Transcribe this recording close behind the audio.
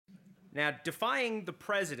Now, defying the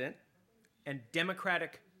president and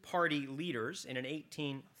Democratic Party leaders in an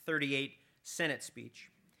 1838 Senate speech,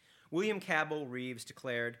 William Cabell Reeves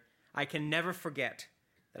declared, "I can never forget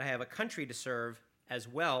that I have a country to serve as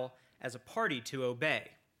well as a party to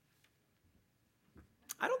obey."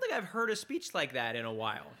 I don't think I've heard a speech like that in a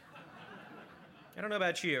while. I don't know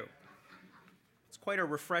about you. It's quite a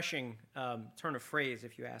refreshing turn of phrase,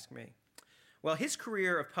 if you ask me. Well, his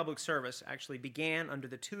career of public service actually began under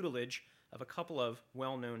the tutelage of a couple of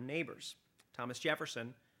well-known neighbors, Thomas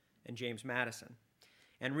Jefferson and James Madison.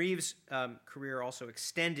 And Reeves' career also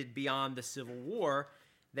extended beyond the Civil War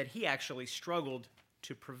that he actually struggled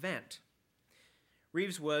to prevent.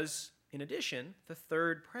 Reeves was, in addition, the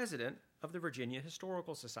third president of the Virginia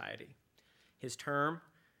Historical Society. His term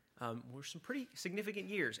were some pretty significant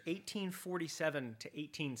years, 1847 to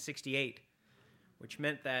 1868, which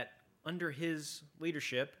meant that under his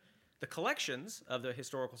leadership, the collections of the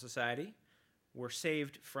Historical Society were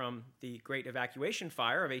saved from the Great Evacuation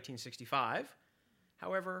Fire of 1865.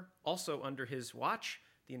 However, also under his watch,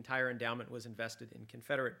 the entire endowment was invested in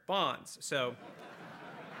Confederate bonds. So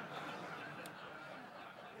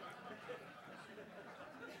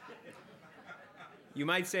you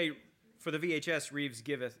might say, for the VHS, Reeves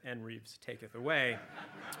giveth and Reeves taketh away.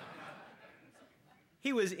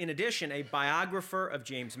 He was, in addition, a biographer of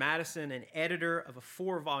James Madison and editor of a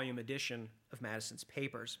 4-volume edition of Madison's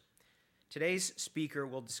papers. Today's speaker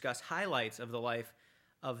will discuss highlights of the life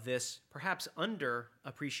of this perhaps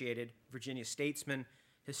underappreciated Virginia statesman,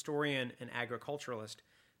 historian, and agriculturalist,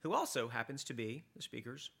 who also happens to be the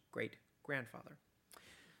speaker's great-grandfather.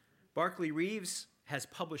 Barclay Reeves has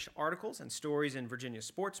published articles and stories in Virginia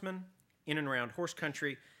Sportsman, In and Around Horse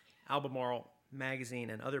Country, Albemarle Magazine,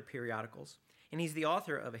 and other periodicals. And he's the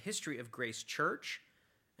author of A History of Grace Church,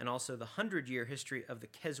 and also the 100-year history of the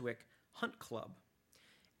Keswick Hunt Club,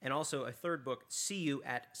 and also a third book, See You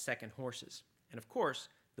at Second Horses. And of course,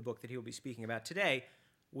 the book that he will be speaking about today,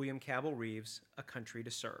 William Cabell Reeves, A Country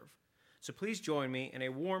to Serve. So please join me in a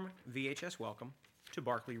warm VHS welcome to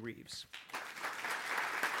Barclay Reeves.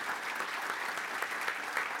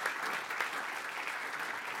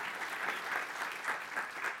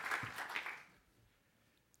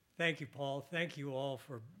 Thank you, Paul. Thank you all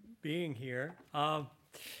for being here.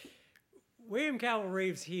 William Cabell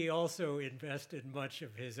Reeves, he also invested much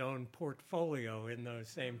of his own portfolio in those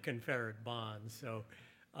same Confederate bonds. So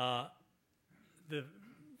the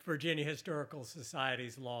Virginia Historical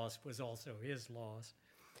Society's loss was also his loss.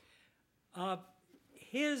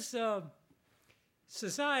 His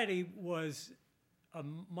society was a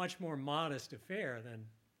much more modest affair than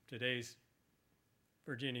today's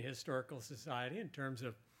Virginia Historical Society in terms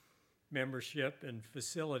of membership and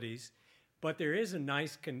facilities, but there is a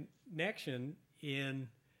nice connection. In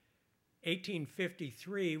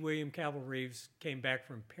 1853, William Cabell Reeves came back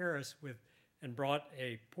from Paris and brought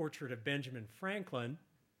a portrait of Benjamin Franklin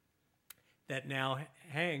that now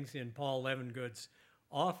hangs in Paul Levengood's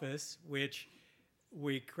office, which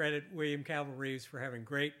we credit William Cabell Reeves for having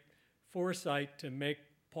great foresight to make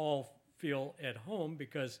Paul feel at home,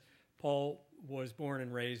 because Paul was born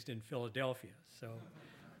and raised in Philadelphia. So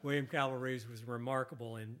William Cabell Reeves was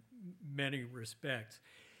remarkable in many respects.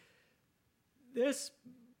 This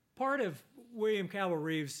part of William Cabell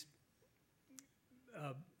Reeves'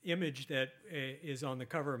 image that is on the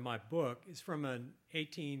cover of my book is from an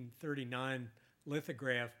 1839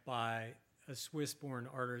 lithograph by a Swiss-born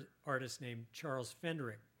artist named Charles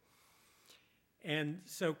Fenderick. And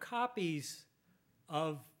so copies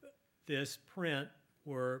of this print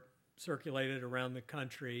were circulated around the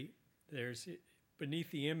country. There's beneath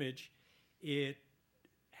the image, it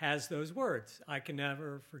has those words, "I can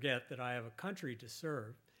never forget that I have a country to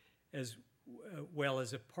serve, as well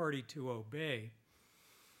as a party to obey."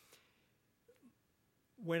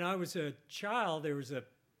 When I was a child, there was a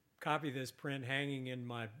copy of this print hanging in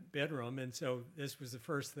my bedroom, and so this was the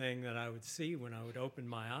first thing that I would see when I would open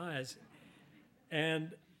my eyes.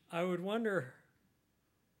 And I would wonder,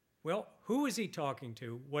 well, who was he talking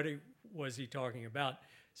to? What was he talking about?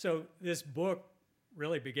 So this book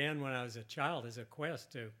really began when I was a child as a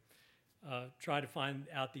quest to try to find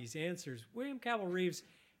out these answers. William Cabell Reeves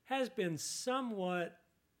has been somewhat,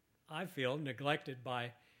 I feel, neglected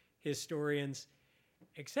by historians,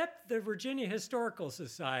 except the Virginia Historical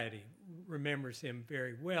Society remembers him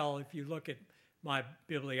very well. If you look at my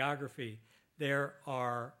bibliography, there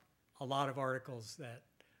are a lot of articles that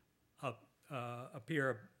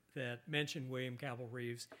appear that mention William Cabell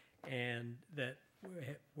Reeves and that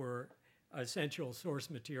were essential source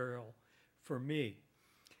material for me.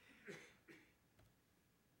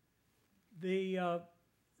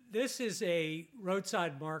 This is a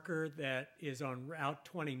roadside marker that is on Route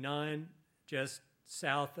 29, just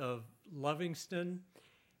south of Lovingston.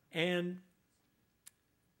 And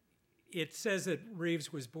it says that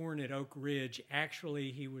Reeves was born at Oak Ridge.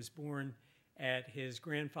 Actually, he was born at his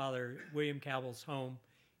grandfather, William Cabell's home,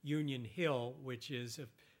 Union Hill, which is a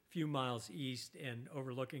few miles east and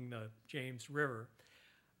overlooking the James River.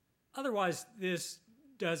 Otherwise, this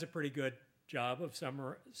does a pretty good job of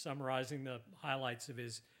summarizing the highlights of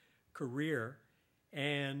his career.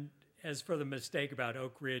 And as for the mistake about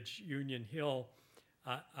Oak Ridge, Union Hill,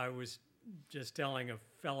 I was just telling a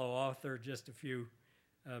fellow author just a few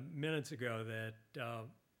minutes ago that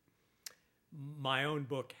my own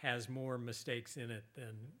book has more mistakes in it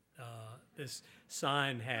than this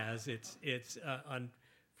sign has. It's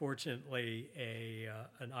unfortunately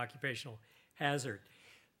an occupational hazard.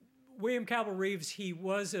 William Cabell Reeves, he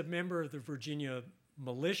was a member of the Virginia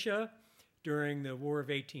militia during the War of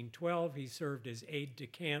 1812. He served as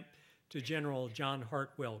aide-de-camp to General John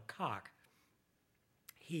Hartwell Cocke.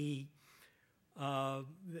 He,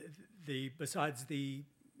 besides the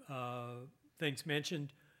things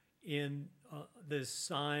mentioned in this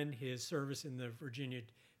sign, his service in the Virginia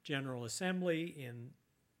General Assembly, in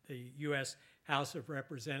the U.S. House of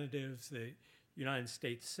Representatives, the United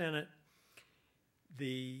States Senate.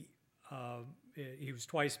 He was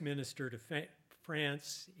twice minister to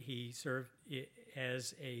France. He served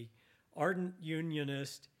as a ardent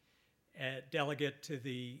Unionist, delegate to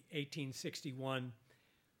the 1861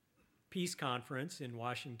 Peace Conference in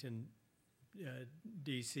Washington,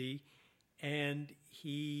 D.C., and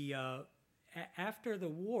he, after the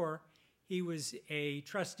war, he was a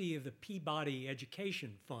trustee of the Peabody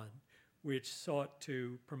Education Fund, which sought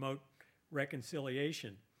to promote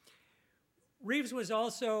reconciliation. Reeves was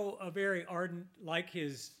also a very ardent, like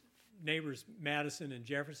his neighbors Madison and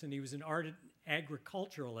Jefferson, he was an ardent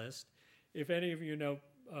agriculturalist. If any of you know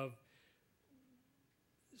of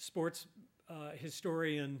sports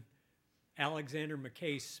historian Alexander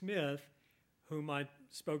Mackay Smith, whom I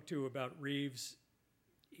spoke to about Reeves,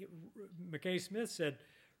 Mackay Smith said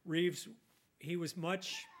Reeves,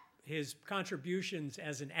 his contributions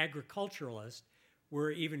as an agriculturalist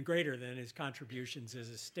were even greater than his contributions as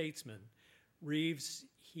a statesman. Reeves,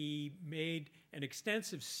 he made an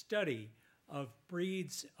extensive study of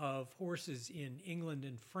breeds of horses in England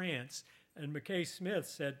and France, and Mackay Smith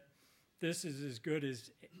said this is as good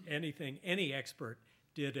as anything any expert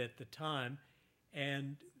did at the time,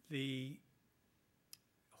 and the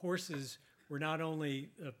horses were not only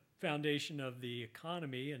the foundation of the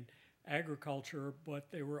economy and agriculture,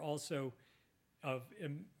 but they were also of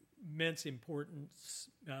immense importance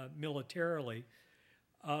militarily.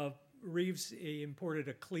 Reeves imported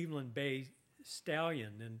a Cleveland Bay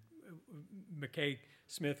stallion, and Mackay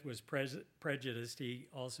Smith was prejudiced. He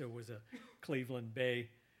also was a Cleveland Bay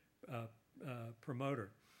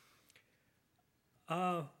promoter.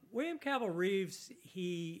 William Cabell Reeves,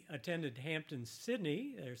 he attended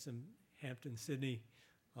Hampton-Sydney. There's some Hampton-Sydney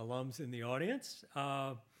alums in the audience.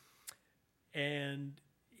 And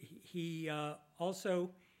he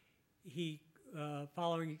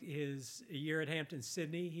following his year at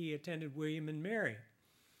Hampton-Sydney, he attended William and Mary.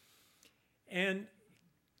 And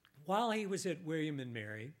while he was at William and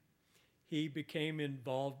Mary, he became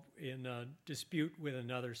involved in a dispute with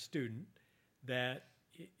another student that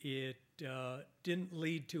it didn't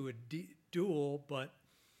lead to a duel, but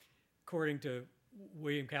according to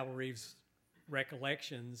William Cabell Reeves'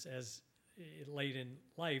 recollections as late in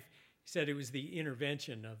life, he said it was the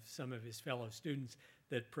intervention of some of his fellow students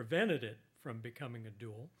that prevented it from becoming a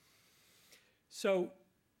duel. So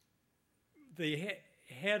the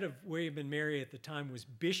head of William and Mary at the time was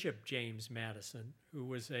Bishop James Madison, who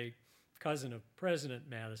was a cousin of President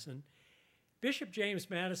Madison. Bishop James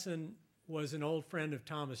Madison was an old friend of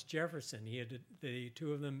Thomas Jefferson. The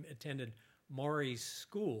two of them attended Maury's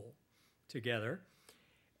School together.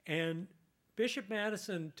 And Bishop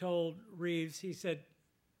Madison told Reeves, he said,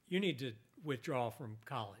 you need to withdraw from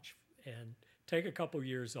college and take a couple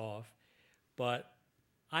years off. But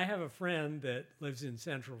I have a friend that lives in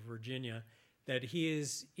Central Virginia that he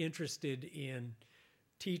is interested in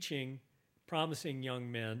teaching promising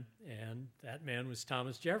young men, and that man was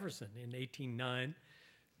Thomas Jefferson in 1809,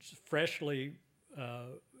 freshly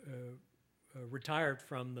retired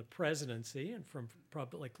from the presidency and from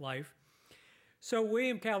public life. So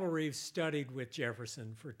William Cabell Reeves studied with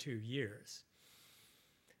Jefferson for 2 years.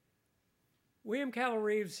 William Cabell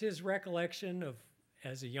Reeves, his recollection of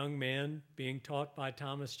as a young man being taught by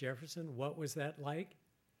Thomas Jefferson, what was that like?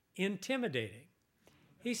 Intimidating.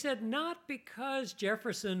 He said not because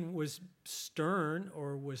Jefferson was stern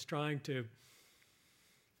or was trying to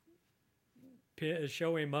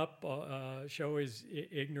show him up, show his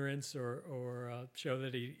ignorance, or show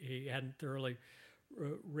that he hadn't thoroughly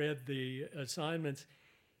read the assignments.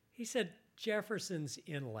 He said Jefferson's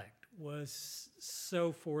intellect was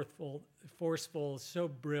so forceful, so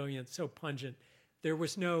brilliant, so pungent, there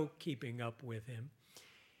was no keeping up with him.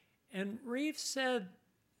 And Reeves said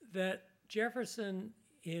that Jefferson,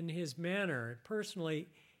 in his manner, personally,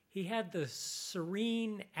 he had the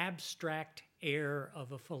serene, abstract air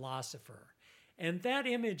of a philosopher. And that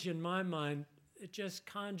image, in my mind, it just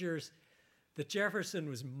conjures that Jefferson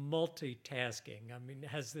was multitasking. I mean,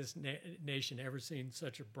 has this nation ever seen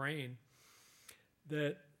such a brain?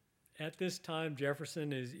 That at this time,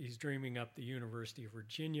 Jefferson he's dreaming up the University of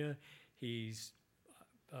Virginia. He's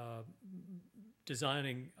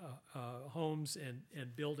designing homes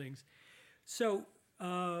and buildings. So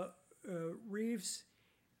Reeves,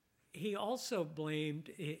 he also blamed,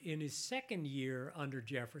 in his second year under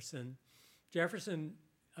Jefferson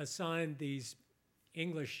assigned these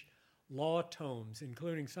English law tomes,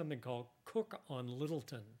 including something called Coke on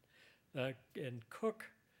Littleton. And Coke,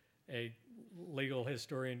 a legal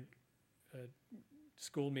historian,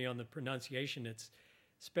 schooled me on the pronunciation. It's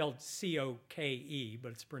spelled C-O-K-E,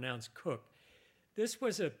 but it's pronounced Cook. This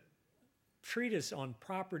was a treatise on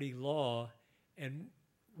property law, and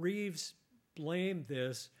Reeves blamed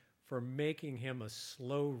this for making him a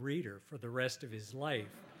slow reader for the rest of his life.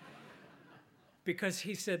 Because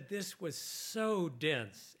he said this was so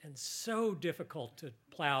dense and so difficult to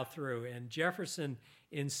plow through, and Jefferson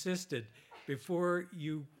insisted, before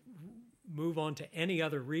you move on to any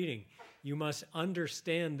other reading, you must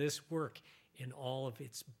understand this work in all of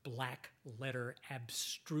its black letter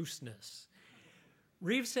abstruseness.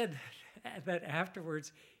 Reeves said that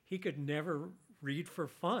afterwards he could never read for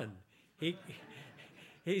fun. He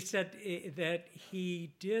said that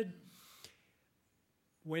he did,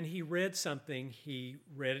 when he read something, he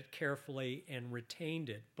read it carefully and retained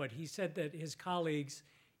it. But he said that his colleagues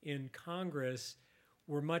in Congress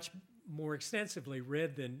were much more extensively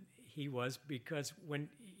read than he was, because when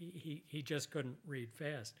he just couldn't read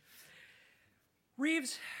fast.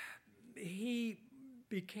 Reeves, he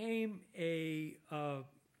became a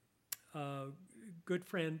good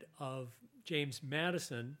friend of James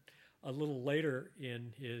Madison a little later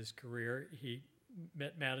in his career. He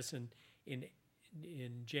met Madison in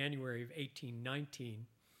January of 1819.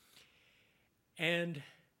 And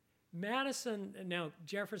Madison, now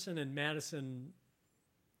Jefferson and Madison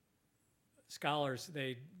scholars,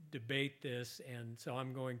 they debate this, and so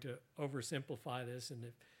I'm going to oversimplify this, and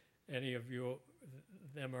if any of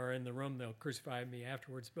them are in the room, they'll crucify me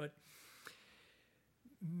afterwards. But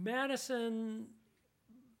Madison,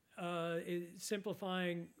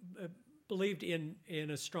 simplifying, believed in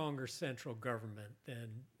a stronger central government than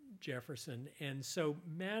Jefferson. And so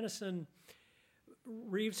Madison,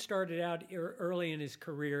 Reeves started out early in his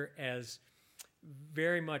career as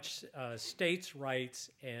very much states' rights,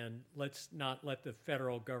 and let's not let the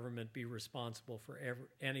federal government be responsible for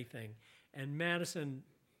anything. And Madison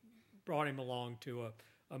brought him along to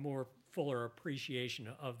a more fuller appreciation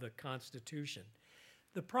of the Constitution.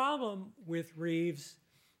 The problem with Reeves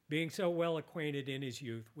being so well acquainted in his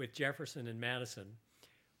youth with Jefferson and Madison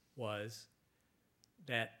was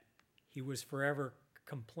that he was forever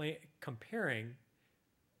comparing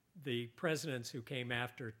the presidents who came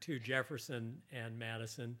after to Jefferson and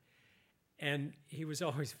Madison, and he was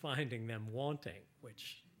always finding them wanting,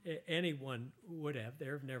 which anyone would have.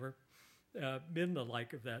 There have never been the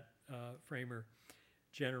like of that Framer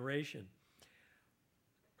generation.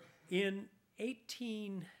 In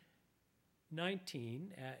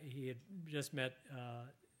 1819, he had just met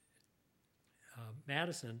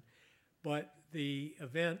Madison, but the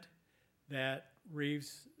event that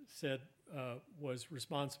Reeves said was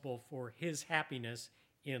responsible for his happiness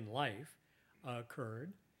in life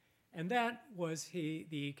occurred, and that was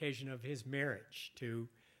the occasion of his marriage to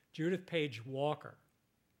Judith Page Walker.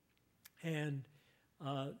 And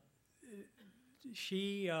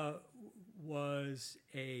she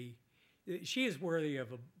is worthy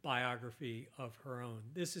of a biography of her own.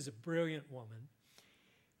 This is a brilliant woman.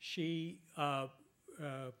 She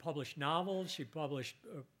published novels. She published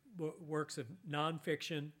works of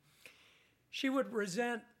nonfiction. She would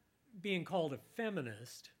resent being called a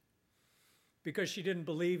feminist because she didn't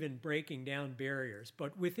believe in breaking down barriers.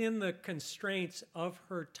 But within the constraints of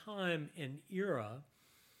her time and era,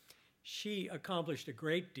 she accomplished a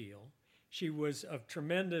great deal. She was of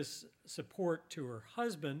tremendous support to her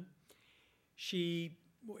husband. She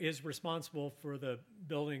is responsible for the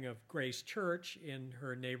building of Grace Church in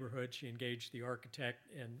her neighborhood. She engaged the architect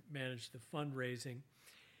and managed the fundraising.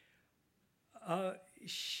 Her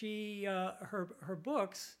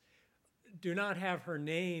books do not have her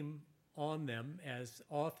name on them as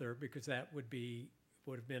author because that would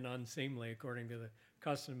have been unseemly according to the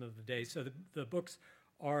custom of the day. So the books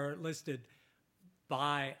are listed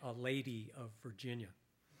by a lady of Virginia.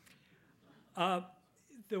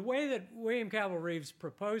 The way that William Cabell Reeves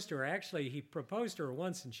proposed to her, actually, he proposed to her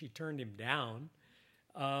once and she turned him down.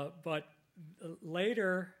 But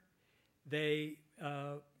later, they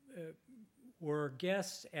were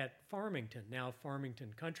guests at Farmington, now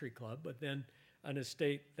Farmington Country Club, but then an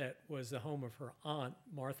estate that was the home of her aunt,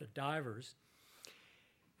 Martha Divers.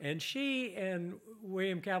 And she and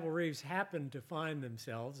William Cabell Reeves happened to find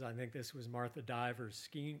themselves, I think this was Martha Divers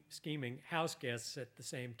scheming, house guests at the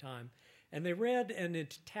same time. And they read an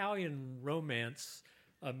Italian romance,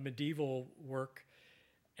 a medieval work.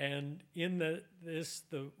 And in the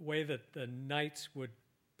way that the knights would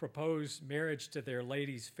propose marriage to their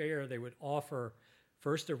ladies fair, they would offer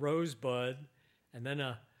first a rosebud and then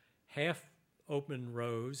a half-open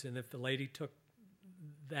rose. And if the lady took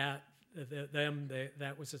that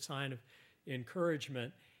was a sign of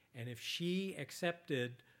encouragement. And if she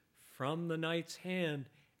accepted from the knight's hand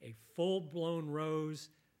a full-blown rose,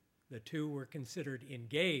 the two were considered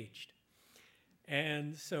engaged.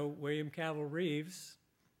 And so William Cabell Reeves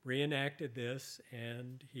reenacted this,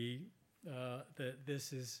 and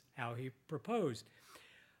this is how he proposed.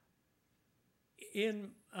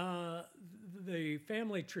 In the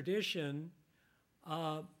family tradition,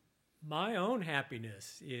 my own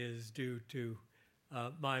happiness is due to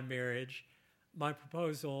my marriage. My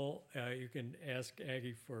proposal, you can ask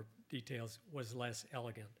Aggie for details, was less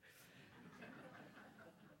elegant.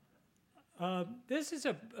 This is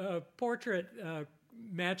a portrait,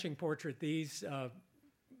 matching portrait. These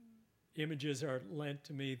images are lent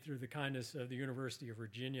to me through the kindness of the University of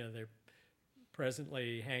Virginia. They're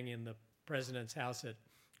presently hanging in the president's house at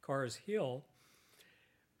Carr's Hill.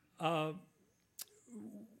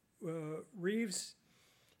 Reeves,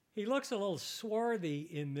 he looks a little swarthy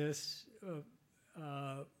in this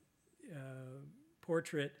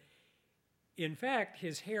portrait. In fact,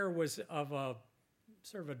 his hair was of a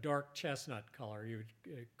sort of a dark chestnut color. You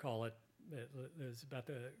would call it, it was about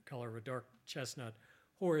the color of a dark chestnut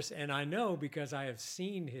horse. And I know because I have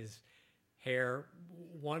seen his hair.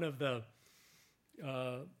 One of the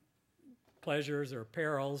pleasures or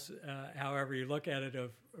perils, however you look at it,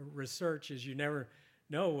 of research is you never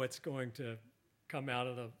know what's going to come out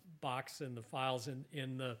of the box and the files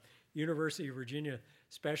in the University of Virginia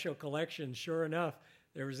Special Collection. Sure enough,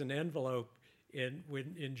 there was an envelope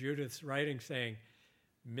in Judith's writing saying,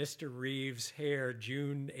 Mr. Reeves' hair,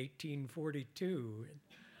 June 1842.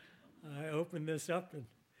 And I opened this up, and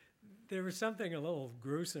there was something a little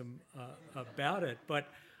gruesome about it. But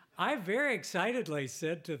I very excitedly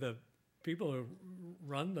said to the people who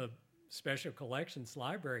run the Special Collections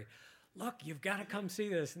Library, look, you've got to come see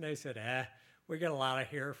this. And they said, we got a lot of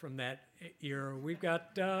hair from that era. We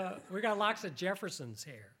got lots of Jefferson's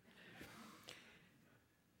hair.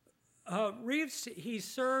 Reeves, he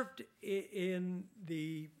served in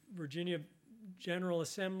the Virginia General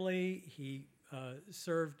Assembly. He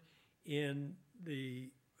served in the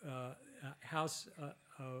House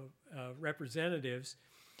of Representatives.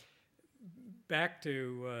 Back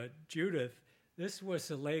to Judith, this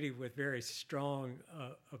was a lady with very strong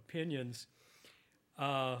opinions.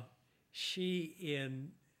 She,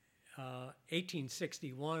 in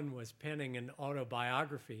 1861, was penning an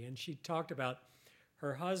autobiography, and she talked about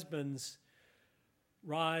her husband's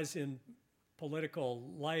rise in political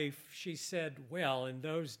life. She said, well, in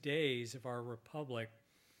those days of our republic,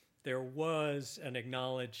 there was an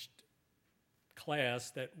acknowledged class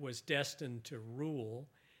that was destined to rule.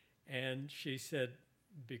 And she said,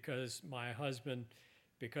 because my husband,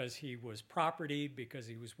 because he was propertied, because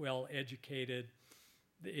he was well educated,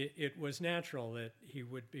 it was natural that he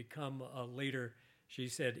would become a leader. She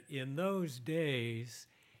said, in those days,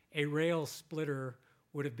 a rail splitter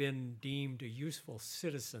would have been deemed a useful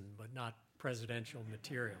citizen, but not presidential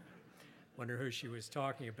material. Wonder who she was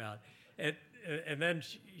talking about. And then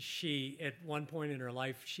she, at one point in her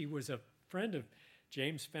life, she was a friend of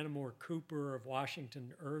James Fenimore Cooper, of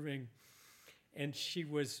Washington Irving, and she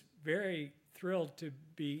was very thrilled to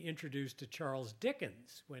be introduced to Charles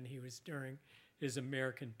Dickens when he was during his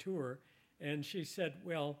American tour. And she said,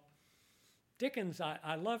 well, Dickens,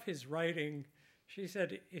 I love his writing. She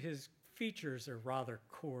said his features are rather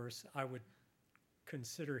coarse. I would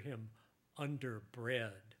consider him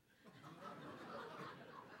underbred.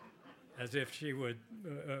 As if she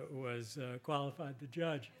was qualified to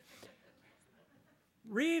judge.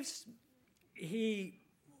 Reeves, he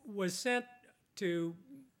was sent to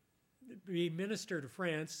be minister to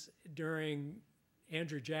France during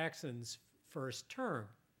Andrew Jackson's first term.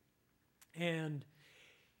 And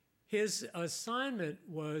his assignment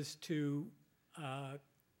was to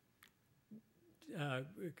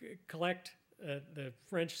collect the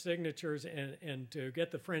French signatures and to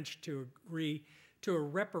get the French to agree to a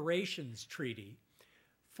reparations treaty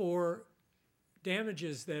for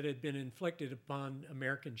damages that had been inflicted upon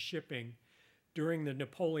American shipping during the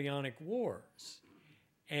Napoleonic Wars.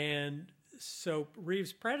 And so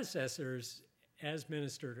Reeves' predecessors as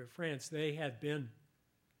minister to France, they had been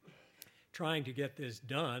trying to get this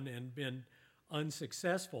done and been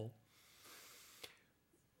unsuccessful.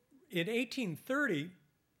 In 1830,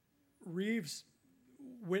 Reeves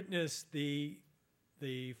witnessed the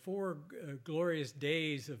four glorious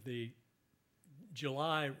days of the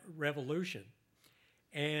July Revolution.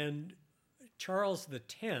 And Charles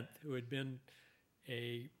X, who had been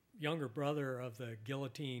a younger brother of the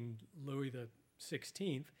guillotined Louis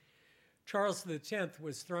XVI, Charles X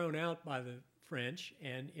was thrown out by the French,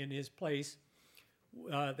 and in his place,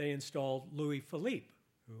 they installed Louis Philippe,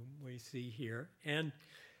 whom we see here. And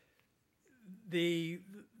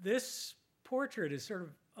this portrait is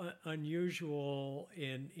sort of unusual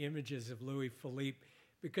in images of Louis Philippe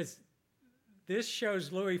because this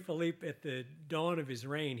shows Louis Philippe at the dawn of his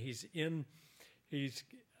reign. He's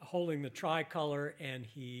holding the tricolor, and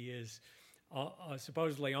he is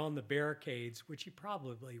supposedly on the barricades, which he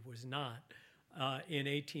probably was not in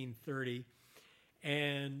 1830.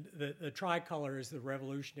 And the tricolor is the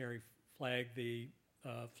revolutionary flag. The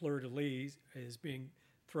fleur-de-lis is being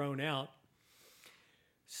thrown out.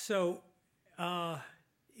 So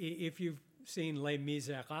if you've seen Les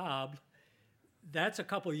Miserables, that's a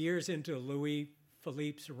couple years into Louis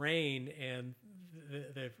Philippe's reign, and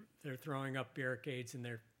they're throwing up barricades, and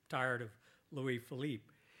they're tired of Louis Philippe.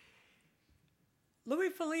 Louis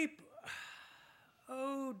Philippe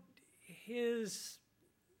owed his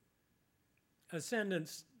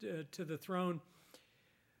ascendance to the throne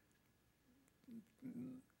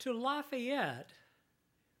to Lafayette,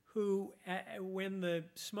 who, when the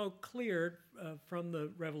smoke cleared from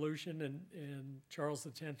the revolution and Charles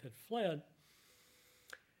X had fled,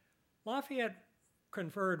 Lafayette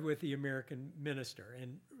conferred with the American minister.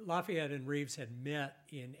 And Lafayette and Reeves had met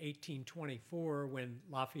in 1824 when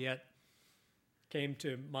Lafayette came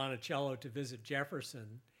to Monticello to visit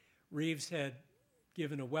Jefferson. Reeves had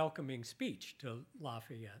given a welcoming speech to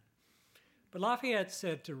Lafayette. But Lafayette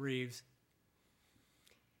said to Reeves,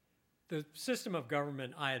 "The system of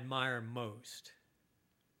government I admire most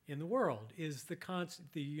in the world is the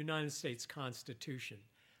United States Constitution,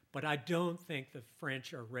 but I don't think the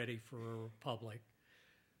French are ready for a republic.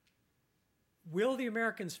 Will the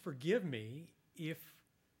Americans forgive me if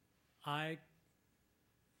I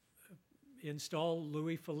install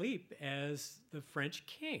Louis Philippe as the French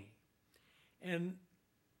king?" And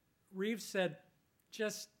Reeves said,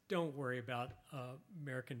 "Just don't worry about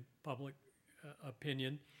American public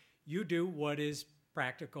opinion. You do what is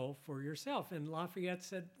practical for yourself." And Lafayette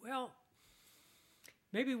said, "Well,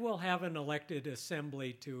 maybe we'll have an elected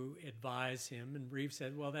assembly to advise him." And Reeves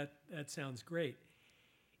said, "Well, that sounds great."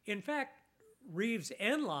 In fact, Reeves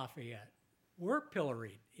and Lafayette were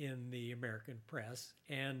pilloried in the American press,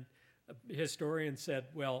 and a historian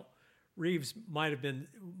said, well, Reeves might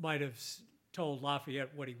have told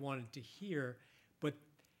Lafayette what he wanted to hear, but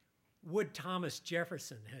would Thomas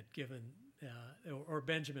Jefferson had given, or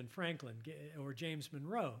Benjamin Franklin, or James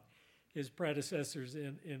Monroe, his predecessors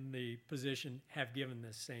in the position, have given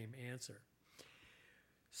this same answer?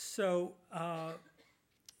 So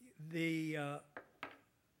the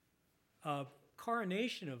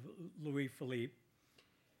coronation of Louis Philippe,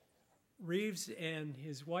 Reeves and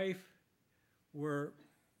his wife were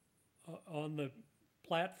on the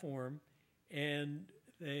platform, and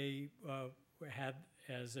they had,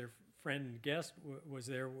 as their friend and guest was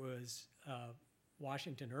there, was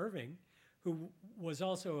Washington Irving, who was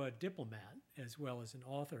also a diplomat as well as an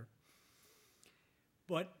author.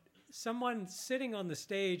 But someone sitting on the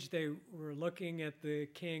stage, they were looking at the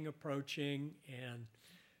king approaching, and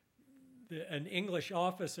an English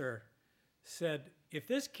officer said, "If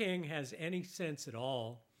this king has any sense at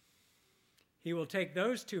all, he will take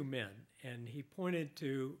those two men," and he pointed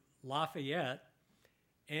to Lafayette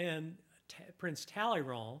and Prince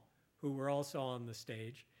Talleyrand, who were also on the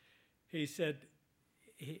stage. He said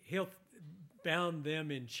he'll bound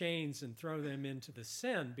them in chains and throw them into the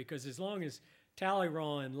Seine, because as long as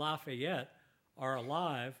Talleyrand and Lafayette are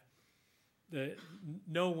alive,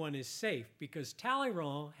 no one is safe, because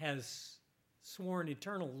Talleyrand has sworn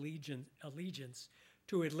eternal allegiance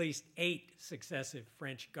to at least 8 successive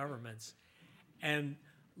French governments, and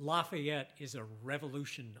Lafayette is a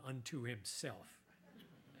revolution unto himself.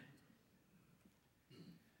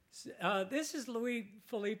 This is Louis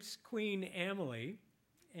Philippe's Queen Amélie,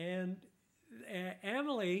 and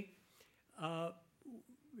Amélie,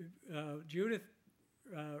 Judith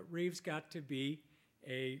Reeves got to be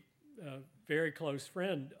a very close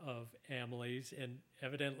friend of Amelie's, and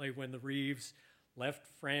evidently when the Reeves left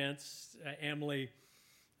France, Amélie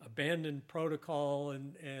abandoned protocol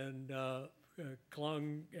and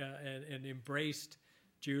clung and embraced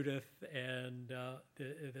Judith, and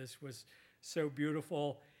this was so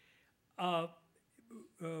beautiful.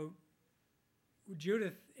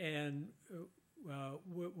 Judith and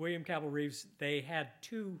William Cabell Reeves, they had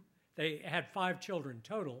 5 children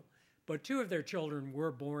total, but 2 of their children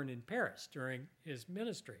were born in Paris during his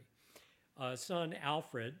ministry. A son,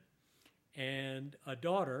 Alfred, and a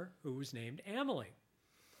daughter who was named Amélie.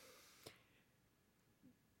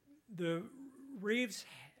 The Reeves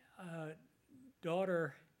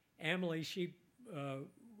daughter, Amélie,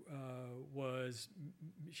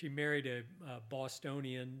 she married a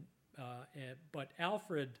Bostonian, but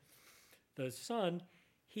Alfred, the son,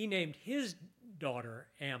 he named his daughter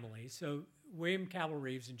Amélie. So William Cabell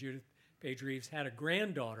Reeves and Judith Page Reeves had a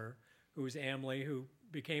granddaughter who was Amélie, who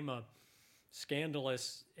became a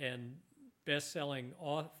scandalous and best-selling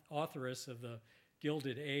authoress of the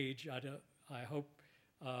Gilded Age. I hope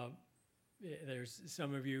there's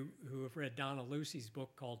some of you who have read Donna Lucy's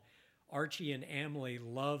book called Archie and Amélie,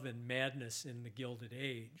 Love and Madness in the Gilded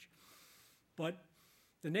Age. But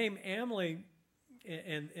the name Amélie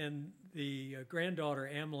and the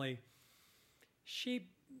granddaughter Amélie, she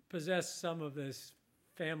possessed some of this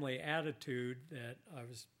family attitude that I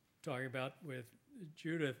was talking about with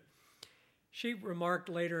Judith. She remarked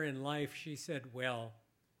later in life, she said, well,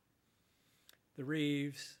 the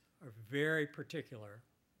Reeves are very particular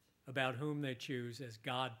about whom they choose as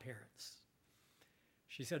godparents.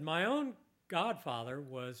 She said, my own godfather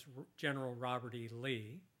was General Robert E.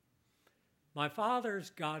 Lee. My father's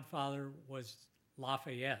godfather was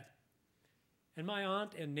Lafayette. And my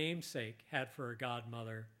aunt and namesake had for a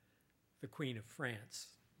godmother the Queen of France.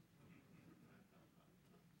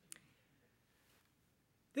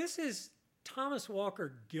 This is Thomas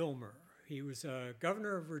Walker Gilmer. He was a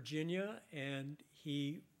governor of Virginia, and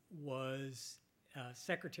he was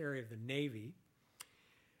Secretary of the Navy.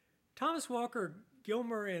 Thomas Walker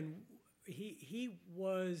Gilmer, and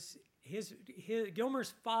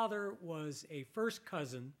Gilmer's father was a first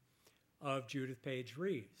cousin of Judith Page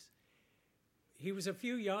Reeves. He was a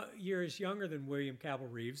few years younger than William Cabell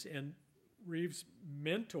Reeves, and Reeves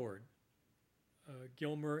mentored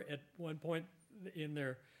Gilmer at one point in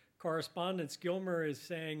their correspondence. Gilmer is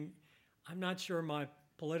saying, I'm not sure my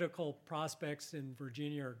political prospects in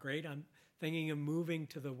Virginia are great. I'm thinking of moving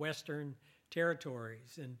to the Western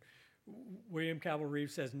Territories. And William Cabell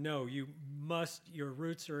Reeves says, no, your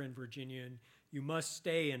roots are in Virginia, and you must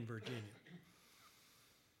stay in Virginia.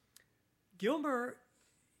 Gilmer,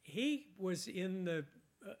 he was in the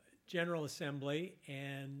General Assembly,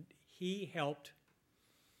 and he helped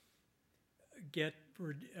get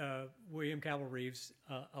William Cabell Reeves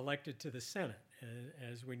elected to the Senate.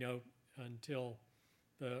 As we know, until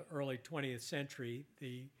the early 20th century,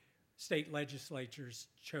 the state legislatures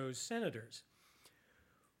chose senators.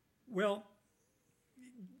 Well,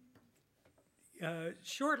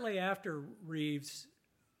 shortly after Reeves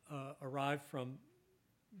arrived from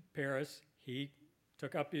Paris, he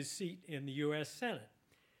took up his seat in the U.S. Senate.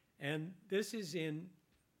 And this is in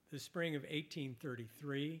the spring of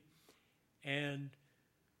 1833, and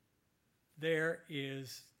there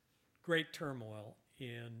is great turmoil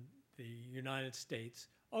in the United States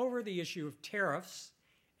over the issue of tariffs,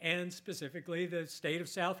 and specifically the state of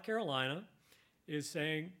South Carolina is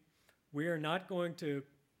saying, we are not going to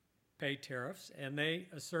pay tariffs, and they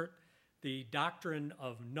assert the doctrine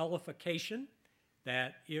of nullification,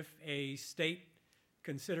 that if a state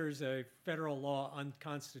considers a federal law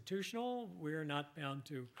unconstitutional, we're not bound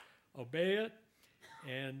to obey it.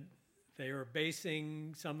 And they are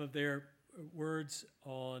basing some of their words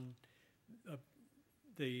on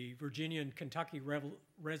the Virginia and Kentucky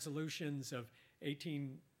resolutions of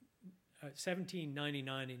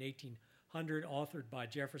 1799 and 1800, authored by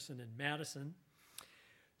Jefferson and Madison.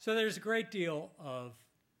 So there's a great deal of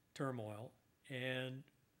turmoil. And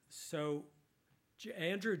so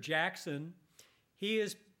Andrew Jackson, he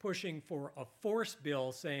is pushing for a force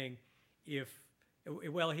bill saying he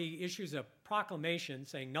issues a proclamation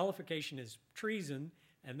saying nullification is treason,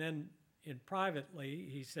 and then privately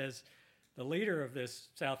he says the leader of this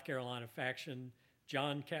South Carolina faction,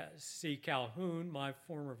 John C. Calhoun, my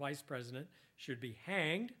former vice president, should be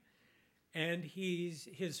hanged. And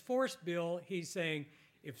his force bill, he's saying,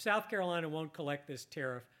 if South Carolina won't collect this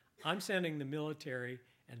tariff, I'm sending the military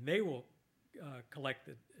and they will collect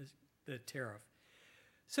the tariff.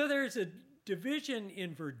 So there's a division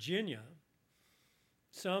in Virginia.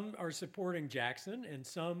 Some are supporting Jackson and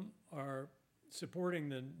some are supporting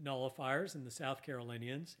the nullifiers and the South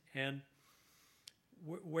Carolinians. And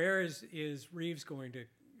where is Reeves going to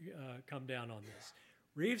come down on this?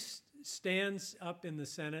 Reeves stands up in the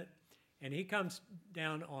Senate and he comes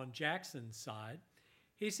down on Jackson's side.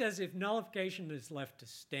 He says if nullification is left to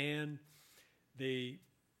stand,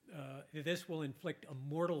 this will inflict a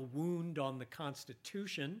mortal wound on the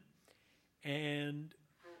Constitution. And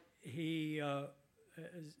he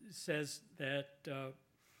says that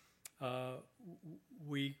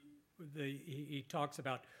he talks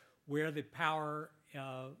about where the power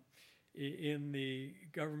in the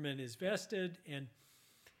government is vested. And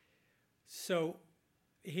so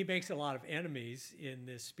he makes a lot of enemies in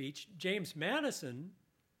this speech. James Madison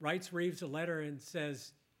writes Reeves a letter and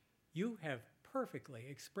says, you have perfectly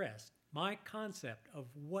expressed my concept of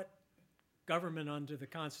what government under the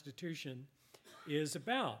Constitution is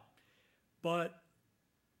about. But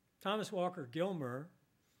Thomas Walker Gilmer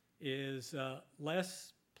is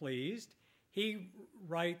less pleased. He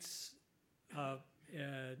writes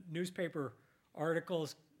newspaper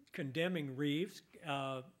articles condemning Reeves,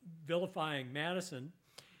 vilifying Madison,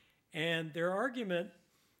 and their argument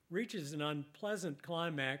reaches an unpleasant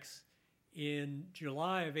climax in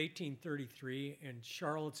July of 1833 in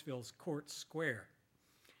Charlottesville's Court Square.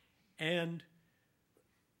 And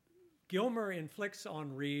Gilmer inflicts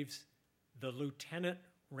on Reeves the Lieutenant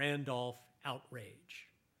Randolph outrage.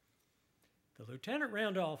 The Lieutenant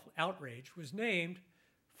Randolph outrage was named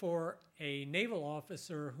for a naval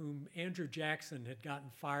officer whom Andrew Jackson had gotten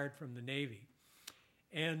fired from the Navy.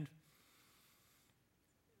 And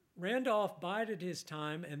Randolph bided his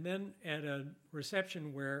time, and then at a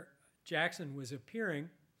reception where Jackson was appearing,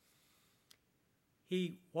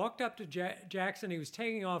 he walked up to Jackson. He was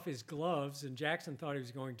taking off his gloves, and Jackson thought he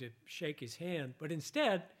was going to shake his hand, but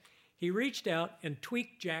instead, he reached out and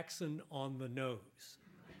tweaked Jackson on the nose.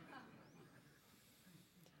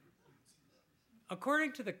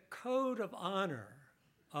 According to the code of honor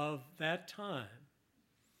of that time,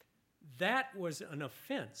 that was an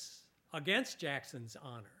offense against Jackson's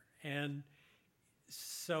honor. And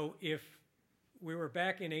so if we were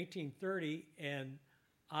back in 1830 and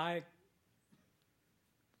I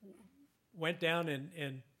went down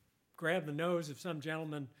and grabbed the nose of some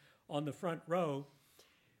gentleman on the front row,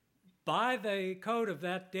 by the code of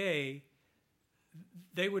that day,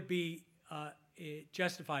 they would be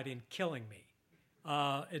justified in killing me,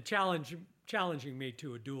 challenging me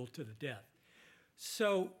to a duel to the death.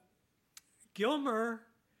 So Gilmer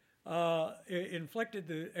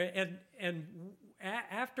inflicted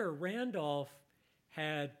after Randolph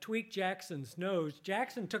had tweaked Jackson's nose,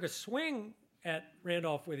 Jackson took a swing at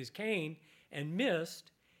Randolph with his cane and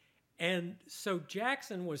missed, and so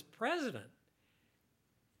Jackson was president.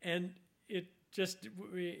 And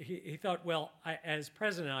he thought, well, as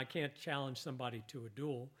president, I can't challenge somebody to a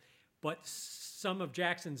duel. But some of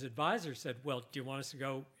Jackson's advisors said, well, do you want us to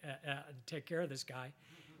go take care of this guy?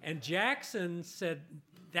 And Jackson said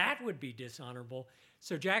that would be dishonorable.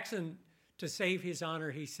 So Jackson, to save his honor,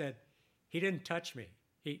 he said, he didn't touch me.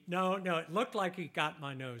 No, it looked like he got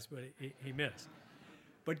my nose, but he missed.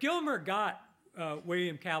 But Gilmer got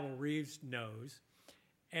William Cabell Reeves' nose,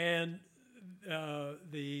 and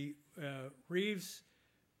the Reeves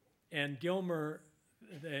and Gilmer,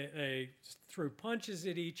 they threw punches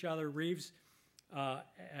at each other. Reeves,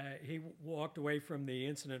 he walked away from the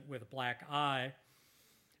incident with a black eye.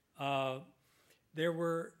 There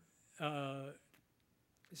were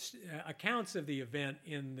accounts of the event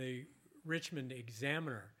in the Richmond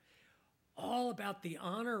Examiner, all about the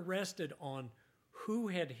honor rested on who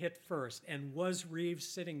had hit first, and was Reeves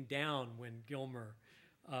sitting down when Gilmer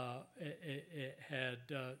had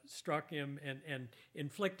struck him and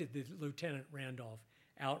inflicted the Lieutenant Randolph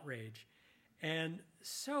outrage. And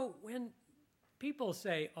so when people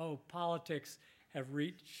say, oh, politics have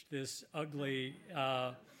reached this ugly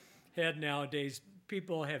head nowadays,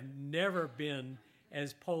 people have never been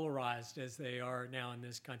as polarized as they are now in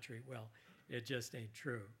this country. Well, it just ain't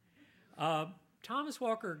true. Thomas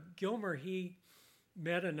Walker Gilmer, he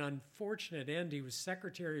met an unfortunate end. He was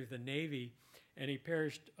Secretary of the Navy, and he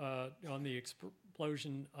perished on the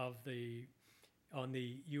explosion of on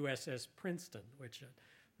the USS Princeton, which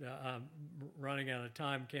I'm running out of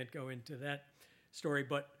time, can't go into that story.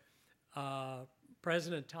 But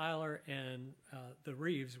President Tyler and the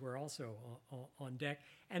Reeves were also on deck.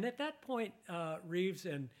 And at that point, Reeves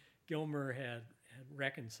and Gilmer had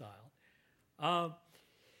reconciled.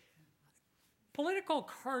 Political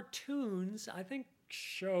cartoons, I think,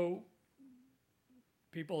 show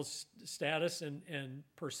people's status and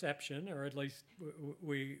perception, or at least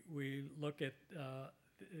we look at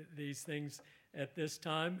these things at this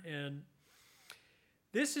time. And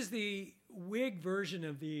this is the Whig version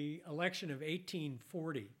of the election of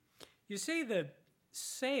 1840. You see the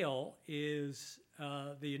sail is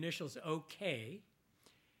the initials OK,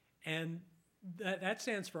 and that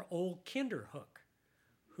stands for Old Kinderhook,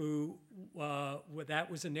 who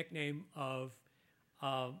that was a nickname of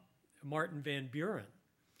Martin Van Buren.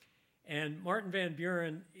 And Martin Van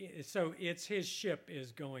Buren, so it's his ship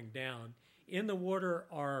is going down. In the water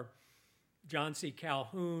are John C.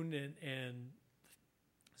 Calhoun and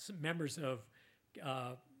some members of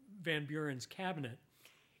Van Buren's cabinet.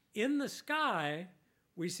 In the sky,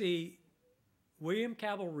 we see William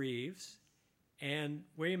Cabell Reeves and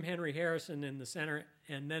William Henry Harrison in the center,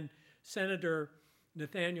 and then Senator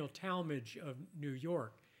Nathaniel Talmadge of New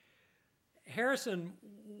York. Harrison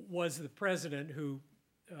was the president who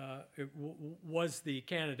was the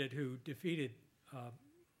candidate who defeated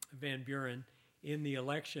Van Buren in the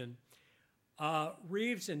election.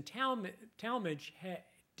 Reeves and Talmadge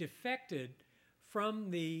defected from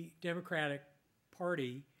the Democratic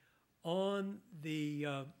Party on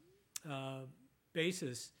the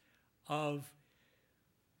basis of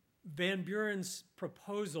Van Buren's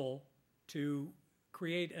proposal to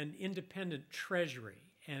create an independent treasury.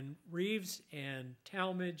 And Reeves and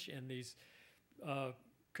Talmadge and these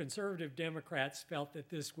conservative Democrats felt that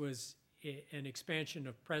this was an expansion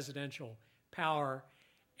of presidential power,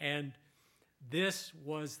 and this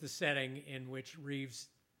was the setting in which Reeves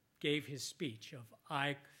gave his speech of,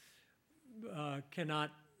 I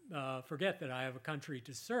cannot forget that I have a country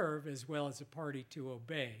to serve as well as a party to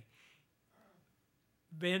obey.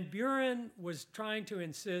 Van Buren was trying to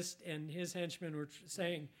insist, and his henchmen were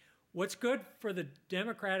saying, what's good for the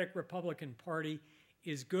Democratic Republican Party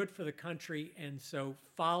is good for the country, and so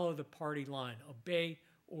follow the party line, obey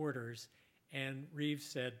orders. And Reeves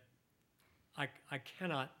said, I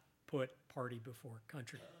cannot put party before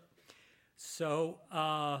country. So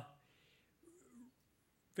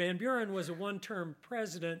Van Buren was a one-term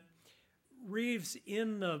president. Reeves,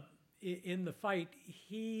 in the fight,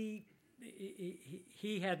 he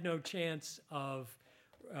had no chance of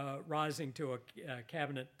rising to a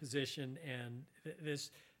cabinet position, and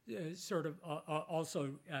this sort of also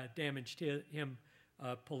damaged him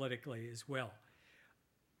politically as well.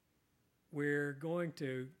 We're going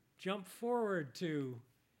to jump forward to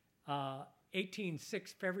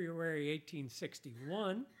February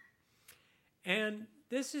 1861, and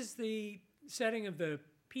this is the setting of the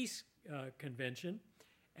Peace Convention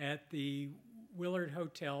at the Willard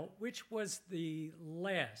Hotel, which was the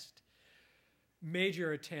last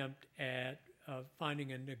major attempt at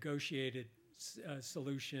finding a negotiated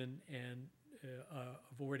solution and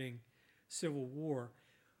avoiding civil war.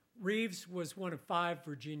 Reeves was one of 5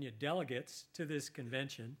 Virginia delegates to this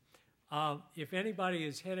convention. If anybody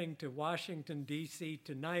is heading to Washington, D.C.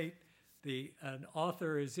 tonight, an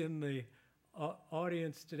author is in the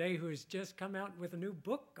audience today who has just come out with a new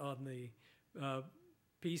book on the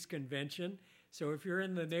Peace Convention. So if you're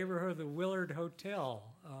in the neighborhood of the Willard Hotel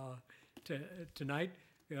tonight,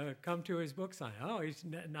 come to his book signing. Oh, he's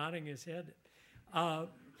nodding his head. So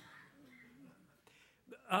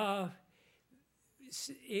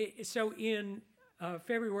in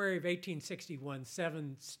February of 1861,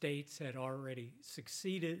 7 states had already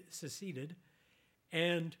seceded,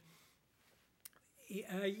 and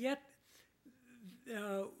yet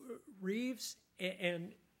Reeves,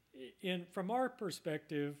 and from our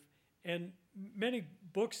perspective, and many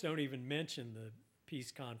books don't even mention the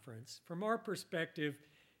peace conference. From our perspective,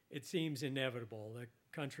 it seems inevitable. The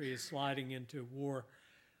country is sliding into war.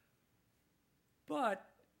 But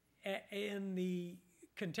in the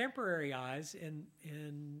contemporary eyes,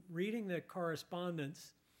 in reading the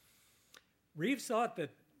correspondence, Reeves thought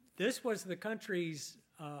that this was the country's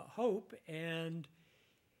hope, and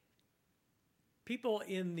people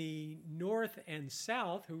in the North and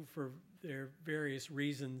South, who for their various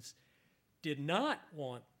reasons did not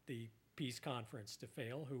want the peace conference to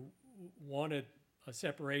fail, who wanted a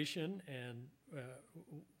separation and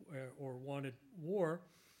or wanted war,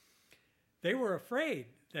 they were afraid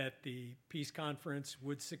that the peace conference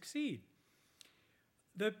would succeed.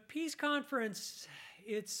 The peace conference,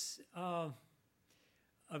 its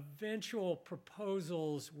eventual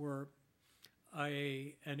proposals were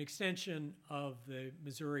an extension of the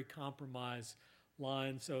Missouri Compromise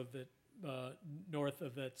line, so that north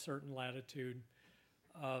of that certain latitude,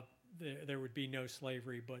 there would be no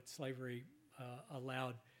slavery, but slavery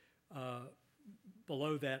allowed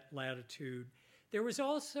below that latitude. There was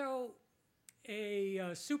also a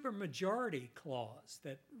supermajority clause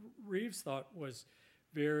that Reeves thought was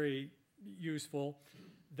very useful,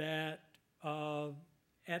 that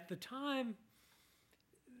at the time,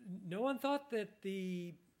 no one thought that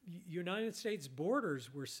the United States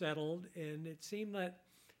borders were settled, and it seemed that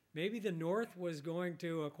maybe the North was going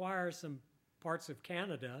to acquire some parts of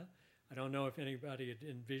Canada. I don't know if anybody had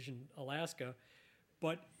envisioned Alaska,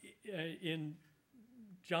 but in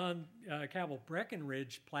John Cabell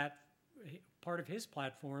Breckinridge, part of his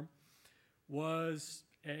platform was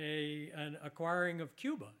an acquiring of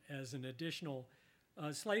Cuba as an additional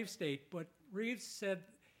slave state. But Reeves said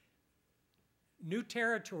new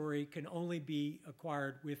territory can only be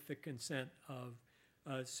acquired with the consent of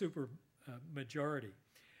a super majority.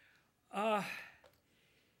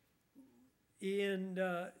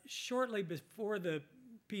 Shortly before the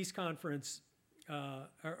peace conference,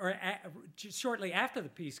 shortly after the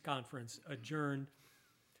peace conference adjourned,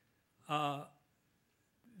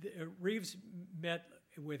 Reeves met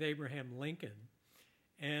with Abraham Lincoln,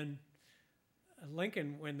 and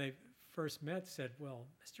Lincoln, when they first met, said, "Well,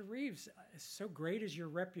 Mr. Reeves, so great is your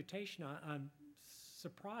reputation, I'm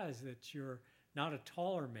surprised that you're not a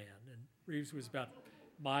taller man." And Reeves was about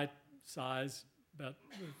my size, about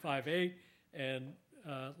 5'8", and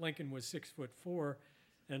Lincoln was 6'4",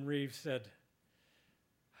 and Reeves said,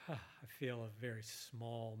 "I feel a very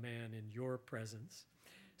small man in your presence."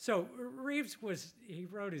 So Reeves he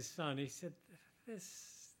wrote his son, he said,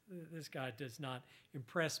 this guy does not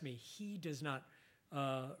impress me. He does not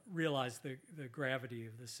realize the gravity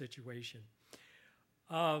of the situation.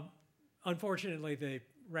 Unfortunately, the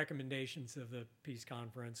recommendations of the peace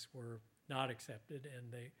conference were not accepted,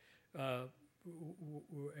 and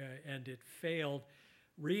it failed.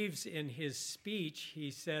 Reeves, in his speech, he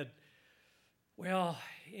said, "Well,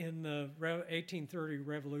 in the 1830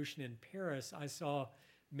 revolution in Paris, I saw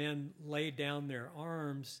men lay down their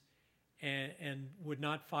arms and would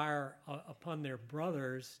not fire upon their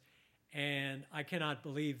brothers, and I cannot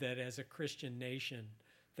believe that as a Christian nation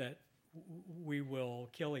that we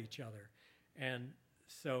will kill each other." And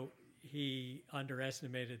so he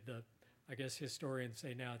underestimated I guess historians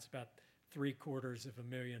say now it's about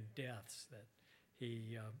 750,000 deaths that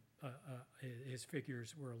his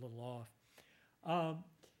figures were a little off.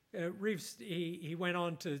 Reeves, he went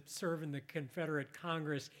on to serve in the Confederate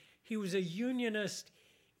Congress. He was a Unionist.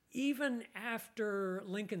 Even after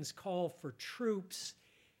Lincoln's call for troops,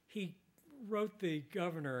 he wrote the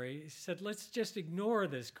governor, he said, "Let's just ignore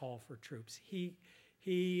this call for troops." He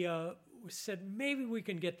said, maybe we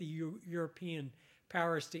can get the European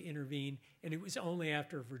powers to intervene, and it was only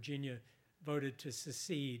after Virginia voted to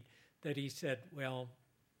secede that he said, well,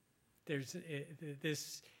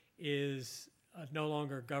 this is no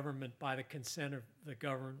longer government by the consent of the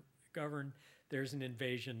governed. There's an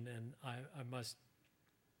invasion, and I must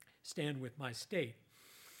stand with my state.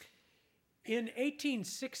 In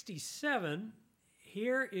 1867,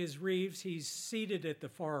 here is Reeves. He's seated at the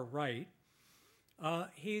far right.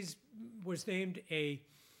 He was named a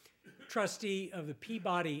trustee of the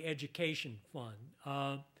Peabody Education Fund.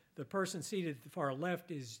 The person seated at the far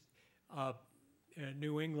left is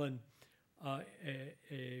New England,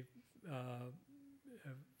 a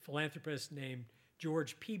philanthropist named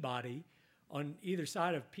George Peabody. On either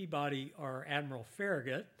side of Peabody are Admiral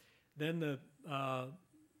Farragut. Then the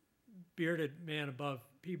bearded man above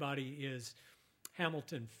Peabody is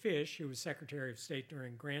Hamilton Fish, who was Secretary of State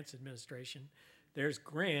during Grant's administration. There's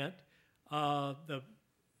Grant. The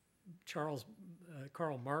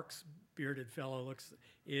Karl Marx bearded fellow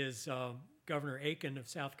is Governor Aiken of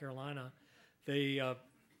South Carolina. The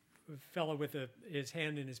fellow with his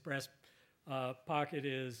hand in his breast pocket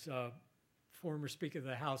is former Speaker of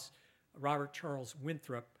the House Robert Charles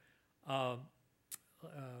Winthrop.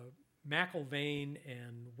 McIlvaine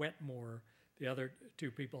and Wetmore, the other two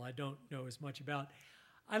people I don't know as much about.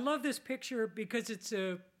 I love this picture because it's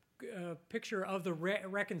a picture of the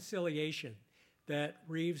reconciliation that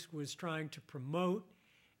Reeves was trying to promote.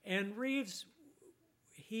 And Reeves,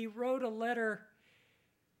 he wrote a letter.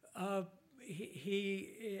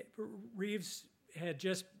 Reeves had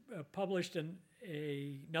just published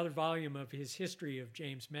another volume of his history of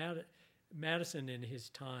James Madison in his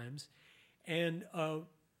times, and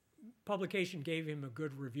publication gave him a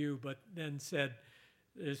good review, but then said,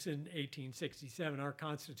 this in 1867, our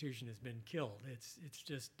Constitution has been killed. It's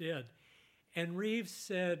just dead. And Reeves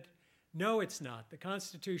said, no, it's not. The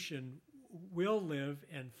Constitution will live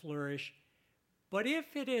and flourish, but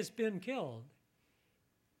if it has been killed,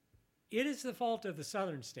 it is the fault of the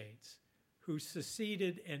southern states who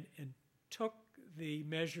seceded and took the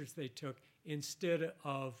measures they took instead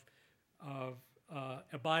of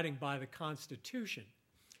abiding by the Constitution.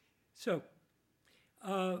 So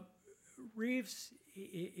Reeves,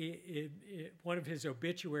 one of his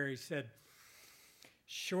obituaries said,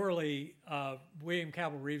 surely William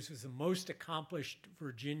Cabell Reeves was the most accomplished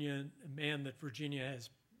man that Virginia has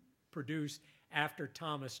produced after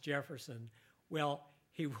Thomas Jefferson. Well,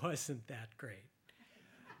 he wasn't that great.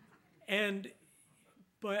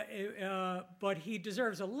 But he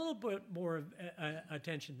deserves a little bit more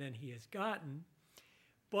attention than he has gotten.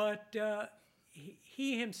 But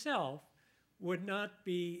he himself would not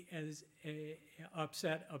be as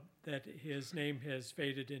upset that his name has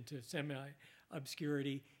faded into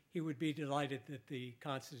semi-obscurity. He would be delighted that the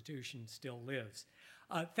Constitution still lives.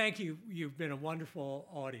 Thank you. You've been a wonderful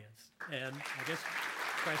audience. And I guess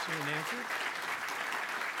question and answer.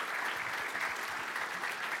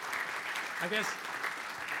 I guess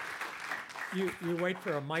you wait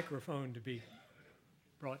for a microphone to be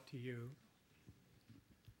brought to you.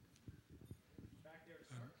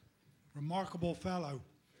 Remarkable fellow.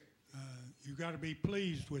 You got to be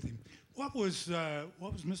pleased with him. What was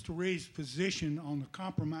Mr. Reeves' position on the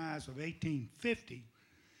Compromise of 1850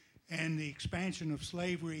 and the expansion of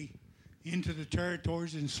slavery into the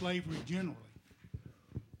territories and slavery generally?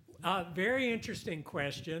 Very interesting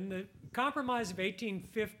question. The Compromise of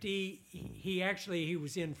 1850, he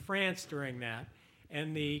was in France during that,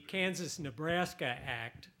 and the Kansas-Nebraska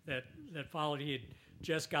Act that followed, he had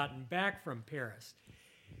just gotten back from Paris.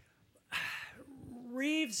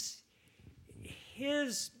 Reeves,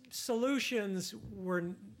 his solutions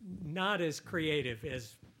were not as creative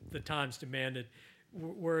as the times demanded,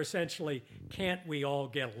 were essentially, can't we all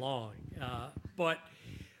get along? But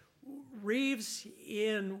Reeves,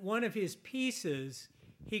 in one of his pieces,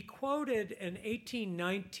 he quoted an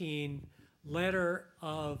 1819 letter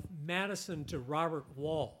of Madison to Robert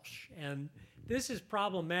Walsh. And this is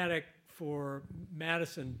problematic for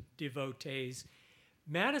Madison devotees.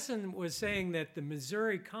 Madison was saying that the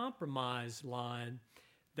Missouri Compromise line,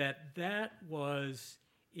 that was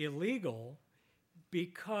illegal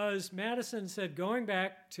because Madison said, going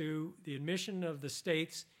back to the admission of the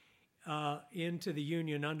states into the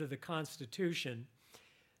Union under the Constitution,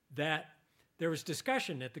 that there was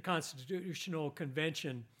discussion at the Constitutional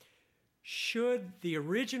Convention, should the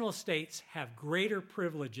original states have greater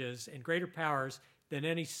privileges and greater powers than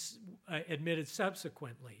any admitted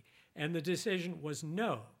subsequently? And the decision was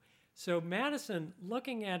no. So Madison,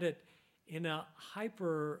 looking at it in a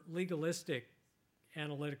hyper-legalistic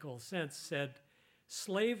analytical sense, said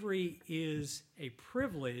slavery is a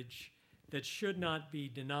privilege that should not be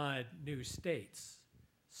denied new states.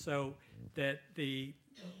 So that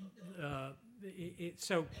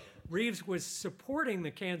so Reeves was supporting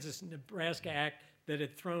the Kansas-Nebraska Act that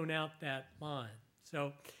had thrown out that line.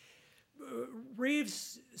 So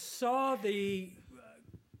Reeves saw the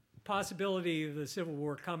possibility of the Civil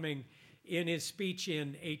War coming in his speech in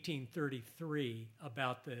 1833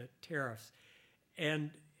 about the tariffs.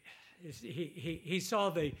 And he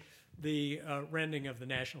saw the rending of the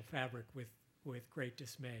national fabric with great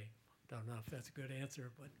dismay. Don't know if that's a good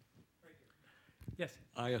answer, but yes.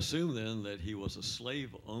 I assume then that he was a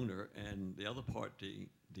slave owner, and the other part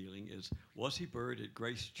dealing is, was he buried at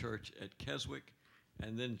Grace Church at Keswick,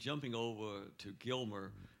 and then jumping over to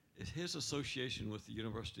Gilmer, is his association with the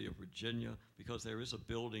University of Virginia, because there is a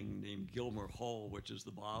building named Gilmer Hall, which is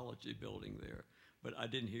the biology building there. But I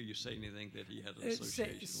didn't hear you say anything that he had an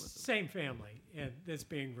association with them. Same family, and this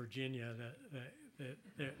being Virginia,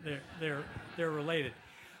 they're related.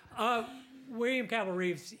 William Cabell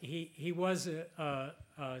Reeves, he was a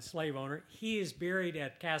slave owner. He is buried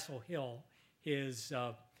at Castle Hill, his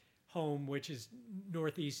home, which is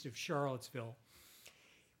northeast of Charlottesville.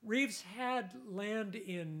 Reeves had land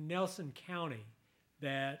in Nelson County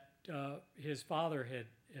that his father had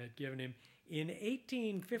given him. In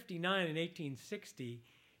 1859 and 1860,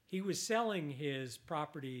 he was selling his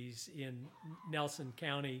properties in Nelson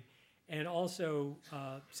County and also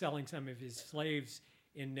selling some of his slaves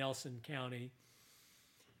in Nelson County.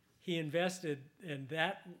 He invested in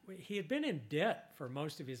that. He had been in debt for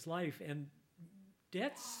most of his life, and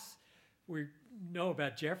debts, we know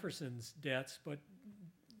about Jefferson's debts, but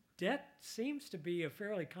debt seems to be a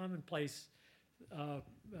fairly commonplace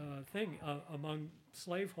thing among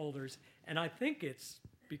slaveholders, and I think it's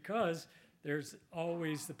because there's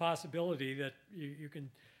always the possibility that you can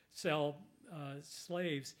sell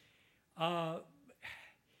slaves.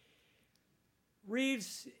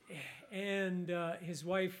 Reeves and his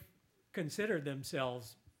wife considered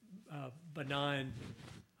themselves benign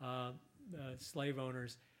slave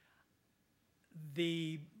owners.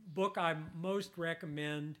 The book I most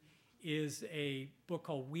recommend is a book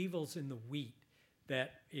called Weevils in the Wheat,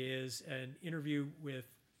 that is an interviews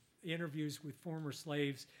with former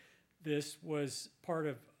slaves. This was part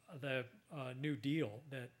of the New Deal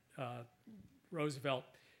that Roosevelt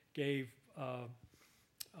gave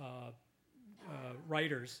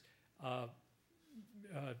writers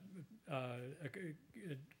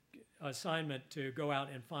assignment to go out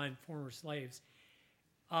and find former slaves.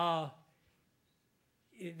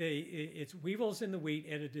 It's Weevils in the Wheat,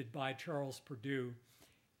 edited by Charles Perdue,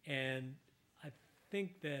 and I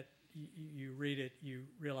think that you read it, you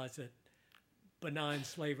realize that benign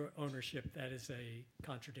slave ownership, that is a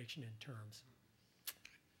contradiction in terms.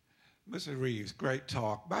 Mr. Reeves, great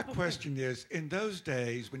talk. My question is, in those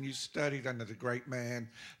days when you studied under the great man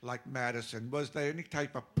like Madison, was there any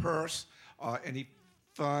type of purse or any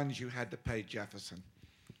funds you had to pay Jefferson?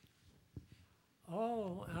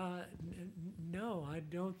 Oh, no, I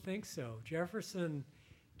don't think so. Jefferson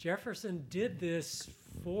did this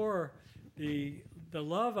for the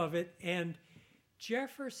love of it, and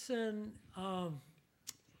Jefferson,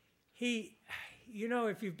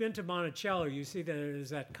 if you've been to Monticello, you see that there's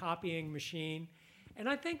that copying machine, and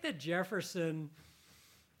I think that Jefferson,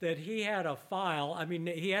 that he had a file. I mean,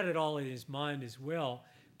 he had it all in his mind as well,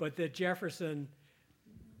 but that Jefferson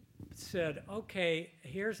said, okay,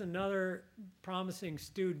 here's another promising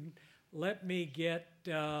student. Let me get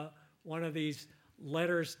one of these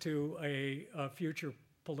letters to a future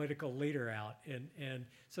political leader out. And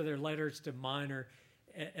so they're letters to Minor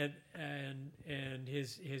and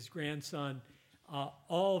his grandson,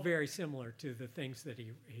 all very similar to the things that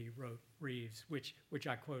he wrote, Reeves, which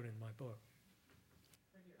I quote in my book.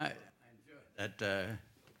 I enjoyed that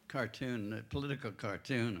cartoon, political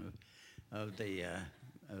cartoon of the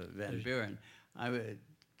Van Buren.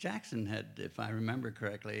 Jackson had, if I remember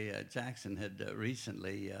correctly, Jackson had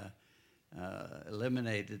recently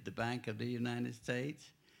eliminated the Bank of the United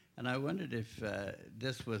States, and I wondered if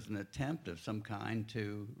this was an attempt of some kind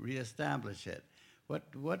to reestablish it.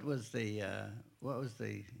 What was the?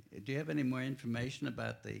 Do you have any more information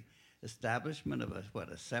about the establishment of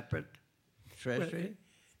a separate treasury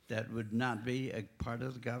that would not be a part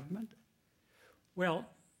of the government? Well,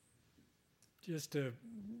 just to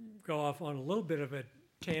go off on a little bit of a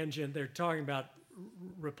tangent, they're talking about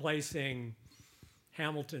replacing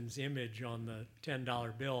Hamilton's image on the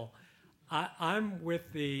 $10 bill. I'm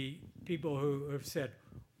with the people who have said,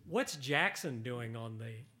 what's Jackson doing on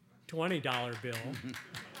the $20 bill?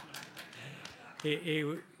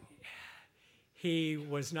 He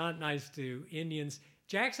was not nice to Indians.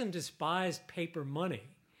 Jackson despised paper money.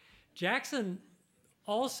 Jackson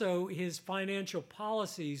also, his financial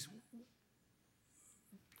policies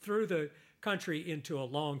threw the country into a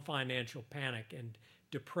long financial panic and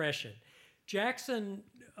depression. Jackson,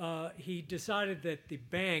 he decided that the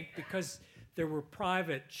bank, because there were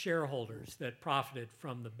private shareholders that profited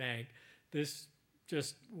from the bank, this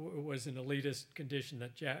just was an elitist condition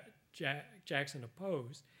that Jackson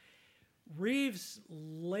opposed. Reeves,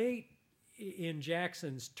 late in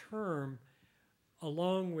Jackson's term,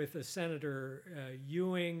 along with the Senator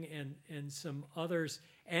Ewing and some others,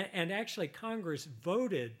 and actually Congress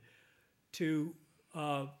voted to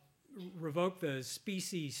revoke the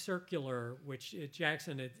specie circular, which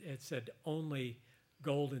Jackson had said only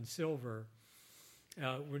gold and silver,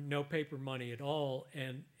 with no paper money at all.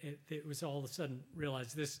 And it was all of a sudden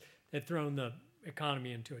realized this had thrown the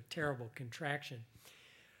economy into a terrible contraction.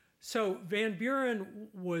 So Van Buren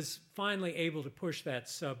was finally able to push that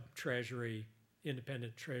sub-treasury,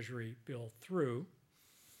 independent treasury bill through.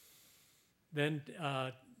 Then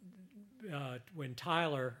when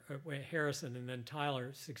Harrison and then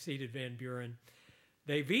Tyler succeeded Van Buren,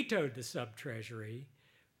 they vetoed the sub-treasury,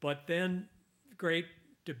 but then great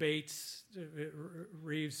debates,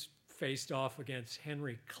 Reeves faced off against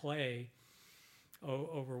Henry Clay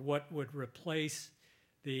over what would replace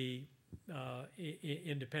the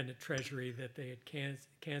independent treasury that they had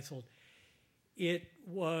canceled. It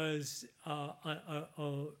was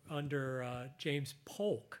under James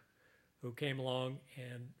Polk, who came along,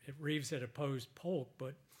 and Reeves had opposed Polk,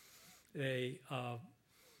 but he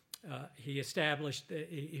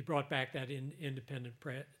brought back that independent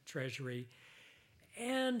treasury.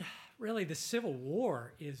 And really the Civil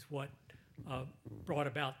War is what brought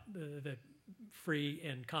about the free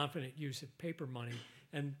and confident use of paper money,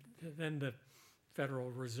 and then the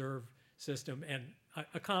Federal Reserve System. And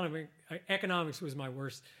economics was my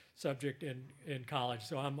worst subject in college,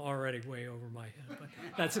 so I'm already way over my head, but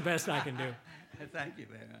that's the best I can do. Thank you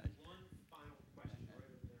very much. One final question right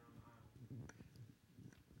over there on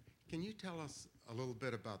Can you tell us a little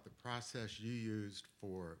bit about the process you used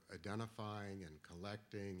for identifying and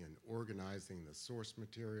collecting and organizing the source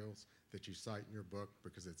materials that you cite in your book?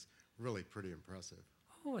 Because it's really pretty impressive.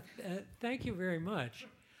 Oh, thank you very much.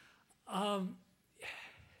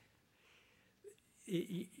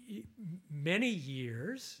 Many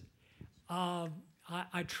years, I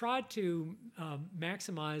tried to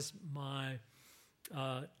maximize my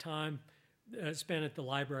time spent at the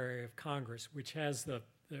Library of Congress, which has the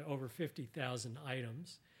over 50,000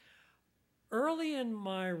 items. Early in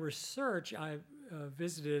my research, I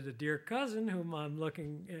visited a dear cousin whom I'm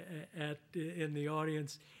looking at in the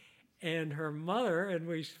audience, and her mother, and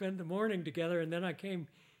we spent the morning together, and then I came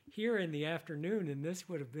here in the afternoon, and this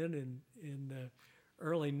would have been in the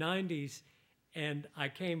early 90s, and I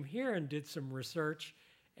came here and did some research,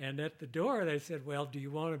 and at the door they said, well, do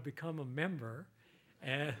you want to become a member?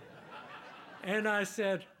 And I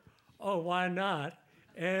said, oh, why not?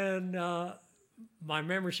 And my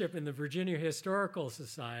membership in the Virginia Historical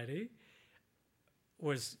Society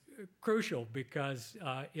was crucial because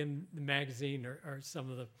in the magazine are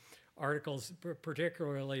some of the articles,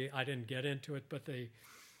 particularly, I didn't get into it, but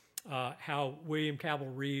how William Cabell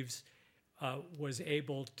Reeves was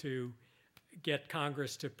able to get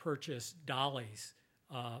Congress to purchase dollies,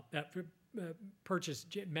 purchase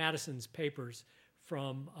Madison's papers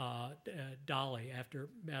from Dolly after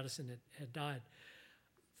Madison had died.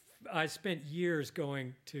 I spent years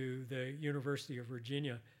going to the University of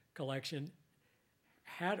Virginia collection.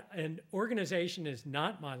 An organization is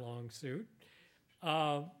not my long suit,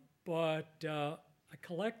 but I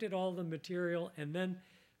collected all the material, and then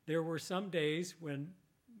there were some days when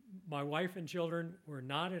my wife and children were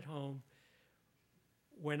not at home,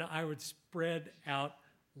 when I would spread out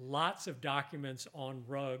lots of documents on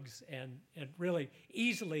rugs and really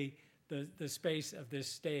easily the space of this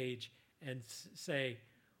stage and say,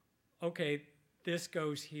 okay, this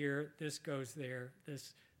goes here, this goes there,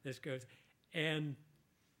 this goes. And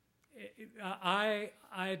I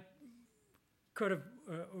could have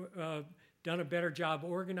done a better job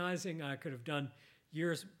organizing. I could have done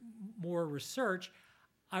years more research.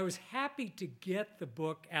 I was happy to get the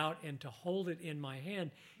book out and to hold it in my hand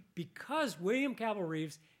because William Cabell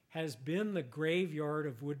Reeves has been the graveyard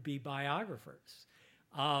of would-be biographers.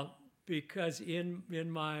 Because in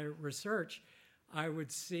my research, I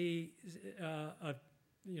would see,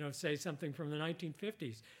 say something from the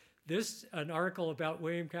 1950s. An article about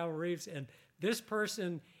William Cabell Reeves, and this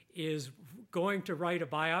person is going to write a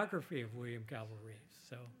biography of William Cabell Reeves.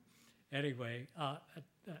 So, anyway,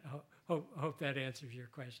 hope that answers your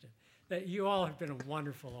question. That you all have been a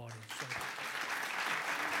wonderful audience. So.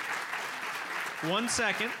 1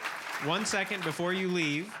 second before you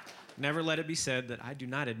leave. Never let it be said that I do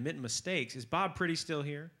not admit mistakes. Is Bob Pretty still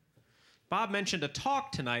here? Bob mentioned a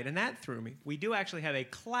talk tonight, and that threw me. We do actually have a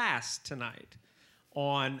class tonight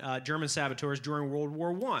on German saboteurs during World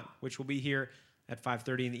War I, which will be here at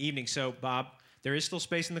 5:30 in the evening. So, Bob, there is still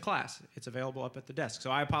space in the class. It's available up at the desk. So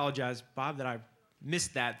I apologize, Bob, that I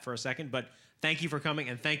missed that for a second, but thank you for coming,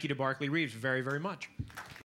 and thank you to Barclay Reeves very, very much.